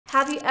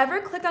Have you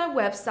ever clicked on a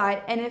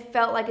website and it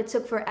felt like it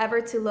took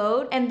forever to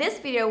load? In this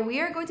video, we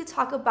are going to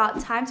talk about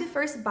time to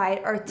first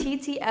byte, or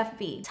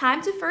TTFB.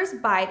 Time to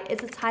first byte is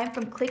the time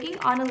from clicking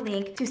on a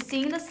link to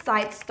seeing the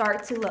site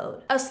start to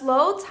load. A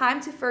slow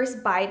time to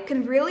first byte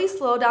can really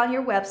slow down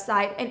your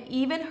website and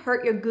even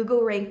hurt your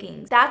Google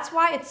rankings. That's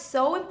why it's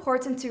so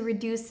important to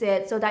reduce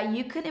it so that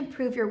you can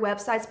improve your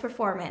website's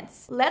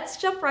performance. Let's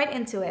jump right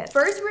into it.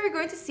 First, we're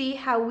going to see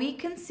how we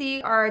can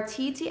see our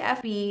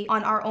TTFB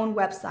on our own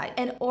website.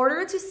 In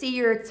order to see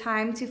your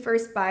time to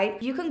first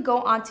byte, you can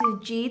go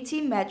onto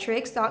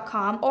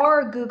GTmetrix.com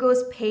or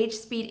Google's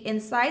PageSpeed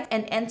Insights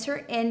and enter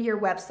in your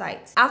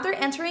website. After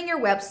entering your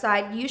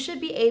website, you should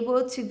be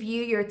able to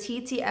view your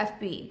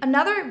TTFB.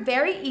 Another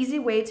very easy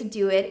way to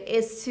do it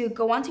is to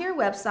go onto your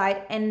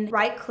website and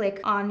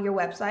right-click on your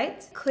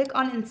website. Click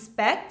on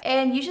Inspect,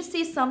 and you should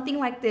see something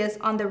like this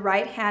on the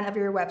right hand of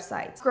your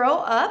website. Scroll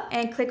up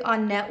and click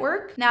on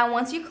Network. Now,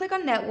 once you click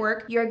on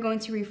Network, you're going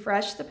to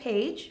refresh the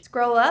page.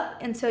 Scroll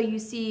up until you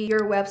see your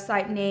website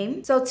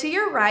name. So to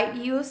your right,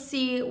 you will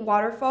see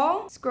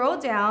Waterfall. Scroll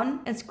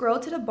down and scroll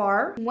to the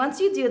bar. Once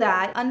you do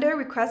that, under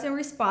Request and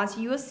Response,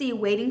 you will see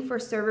Waiting for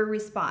Server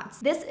Response.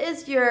 This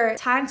is your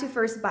time to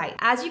first byte.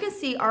 As you can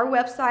see, our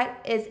website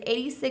is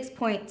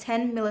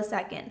 86.10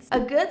 milliseconds. A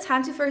good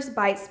time to first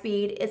byte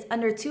speed is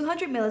under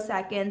 200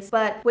 milliseconds,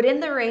 but within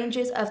the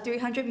ranges of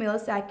 300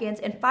 milliseconds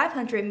and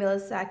 500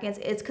 milliseconds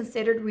is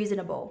considered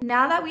reasonable.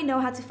 Now that we know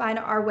how to find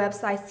our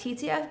website's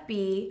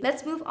TTFB,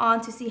 let's move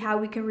on to see how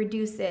we can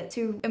reduce it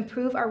to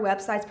improve our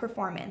website's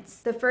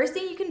performance. The first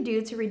thing you can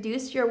do to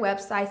reduce your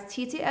website's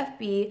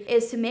TTFB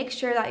is to make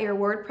sure that your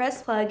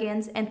WordPress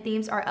plugins and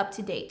themes are up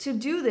to date. To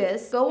do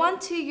this, go on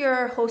to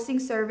your hosting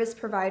service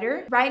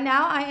provider. Right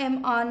now, I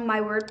am on my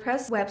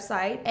WordPress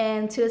website,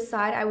 and to the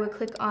side, I will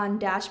click on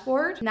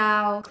Dashboard.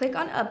 Now, click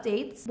on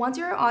Updates. Once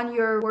you're on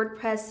your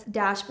WordPress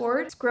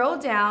dashboard, scroll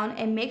down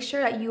and make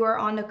sure that you are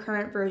on the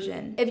current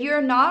version. If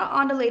you're not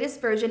on the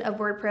latest version of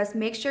WordPress,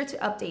 make sure to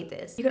update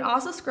this. You can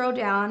also scroll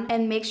down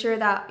and make sure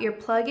that your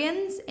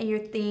plugins and your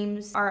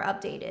themes are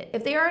updated.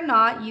 If they are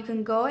not, you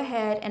can go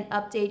ahead and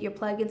update your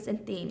plugins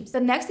and themes. The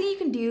next thing you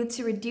can do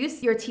to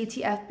reduce your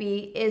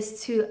TTFB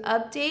is to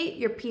update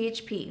your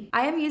PHP.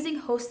 I am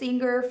using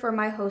Hostinger for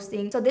my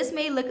hosting, so this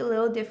may look a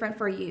little different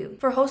for you.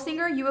 For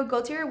Hostinger, you will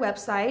go to your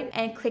website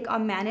and click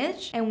on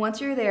Manage, and once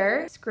you're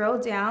there, scroll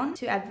down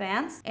to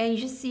Advanced, and you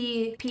should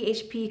see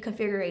PHP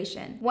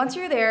configuration. Once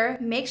you're there,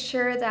 make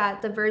sure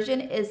that the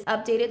version is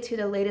updated to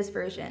the latest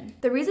version.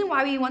 The reason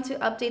why we want to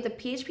update the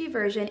PHP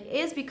version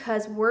is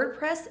because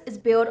WordPress is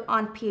built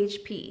on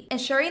PHP.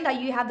 Ensuring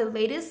that you have the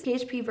latest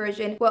PHP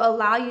version will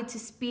allow you to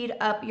speed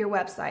up your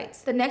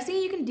website. The next thing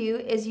you can do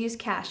is use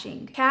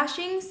caching.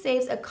 Caching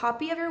saves a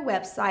copy of your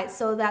website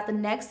so that the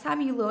next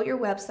time you load your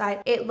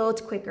website, it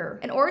loads quicker.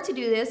 In order to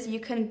do this, you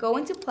can go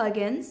into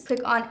Plugins,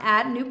 click on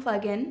Add New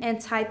Plugin, and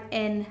type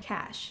in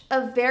Cache.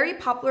 A very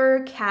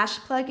popular cache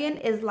plugin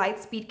is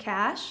Lightspeed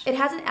Cache. It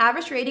has an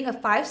average rating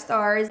of 5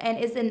 stars and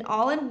is an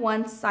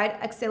all-in-one site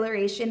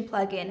acceleration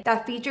plugin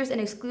that features an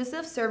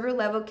exclusive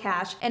server-level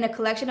cache and a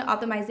collection of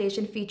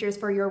optimization features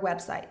for your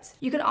website.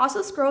 You can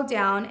also scroll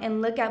down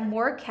and look at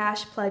more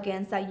cache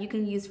plugins that you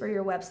can use for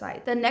your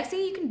website. The next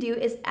thing you can do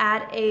is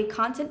add a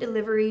content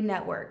delivery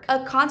network.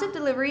 A content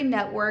delivery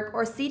network,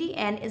 or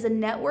CDN, is a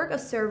network of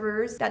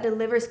servers that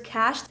delivers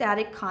cache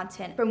static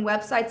content from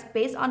websites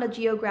based on the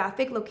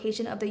geographic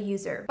location of the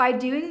user. By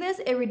doing this,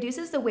 it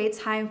reduces the wait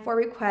time for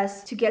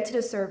requests to get to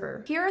the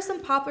server. Here are some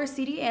popular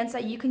CDNs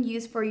that you can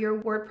use for your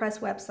WordPress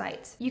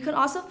website. You can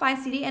also find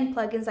CDN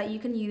plugins that you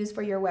can use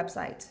for your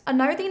website.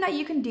 Another thing that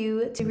you can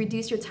do to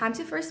reduce your time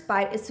to first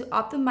byte is to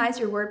optimize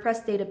your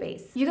WordPress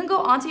database. You can go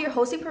onto your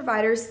hosting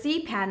provider's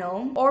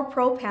cPanel or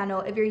Pro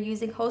Panel if you're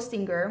using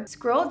Hostinger.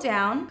 Scroll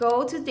down,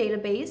 go to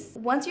Database.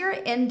 Once you're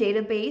in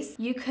Database,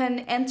 you can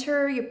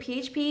enter your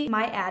PHP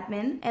My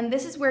Admin, and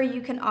this is where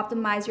you can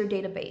optimize your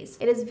database.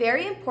 It is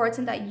very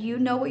important that you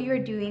know what you're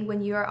doing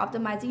when you are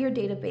optimizing your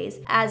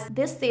database, as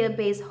this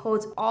database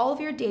holds all of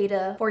your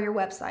data for your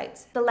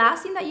website. The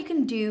last thing that you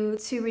can do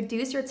to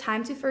reduce your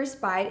time to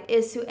first byte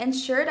is to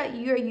ensure that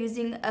you are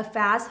using a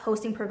fast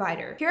hosting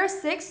provider. Here are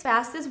 6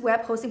 fastest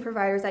web hosting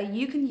providers that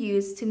you can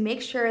use to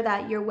make sure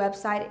that your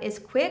website is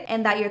quick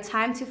and that your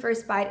time to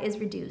first byte is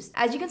reduced.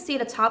 As you can see,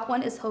 the top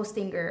one is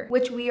Hostinger,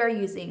 which we are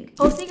using.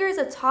 Hostinger is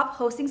a top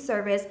hosting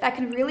service that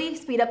can really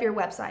speed up your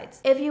website.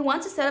 If you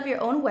want to set up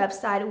your own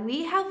website,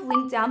 we have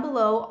linked down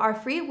below our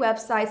free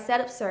website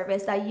setup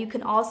service that you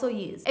can also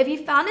use. If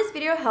you found this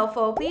video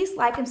helpful, please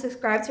like and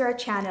subscribe to our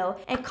channel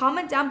and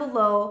comment down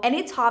below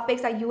any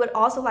topics that you would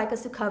also like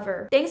us to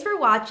cover. Thanks for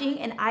watching,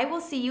 and I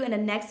will see you in the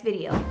next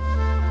video.